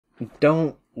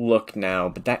Don't look now,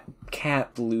 but that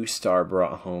cat Blue Star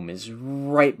brought home is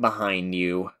right behind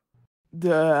you.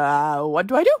 What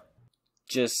do I do?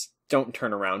 Just don't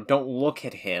turn around. Don't look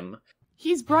at him.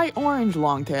 He's bright orange,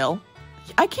 Longtail.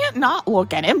 I can't not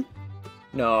look at him.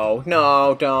 No,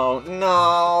 don't,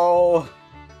 no!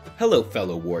 Hello,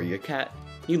 fellow warrior cat.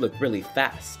 You look really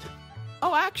fast.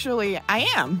 Oh, actually, I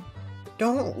am.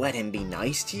 Don't let him be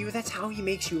nice to you. That's how he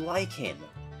makes you like him.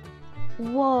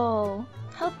 Whoa,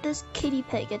 how'd this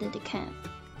Kittypet get into camp?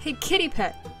 Hey,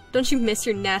 Kittypet, don't you miss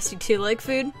your nasty two-leg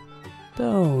food?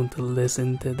 Don't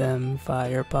listen to them,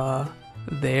 Firepaw.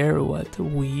 They're what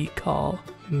we call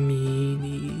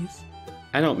meanies.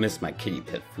 I don't miss my kitty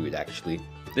pet food, actually.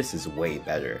 This is way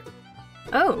better.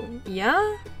 Oh,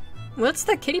 yeah? What's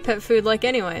that Kittypet food like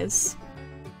anyways?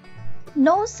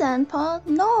 No, Sandpaw,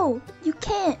 no! You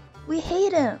can't! We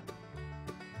hate him!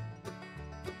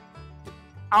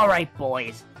 Alright,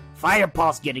 boys.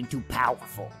 Firepaw's getting too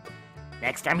powerful.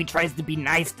 Next time he tries to be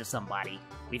nice to somebody,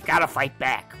 we've gotta fight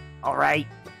back, alright?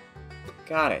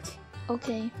 Got it.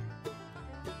 Okay.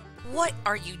 What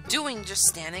are you doing just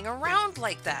standing around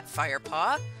like that,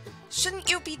 Firepaw? Shouldn't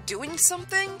you be doing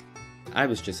something? I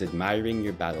was just admiring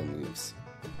your battle moves.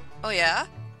 Oh yeah?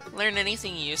 Learn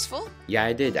anything useful? Yeah,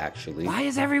 I did, actually. Why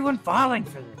is everyone falling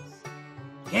for this?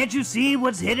 Can't you see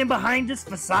what's hidden behind this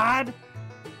facade?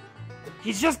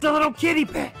 He's just a little kitty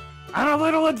pet on a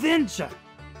little adventure.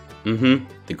 Mm-hmm.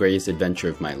 The greatest adventure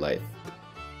of my life.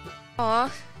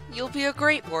 Aw, you'll be a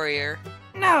great warrior.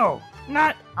 No,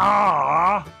 not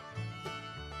aw.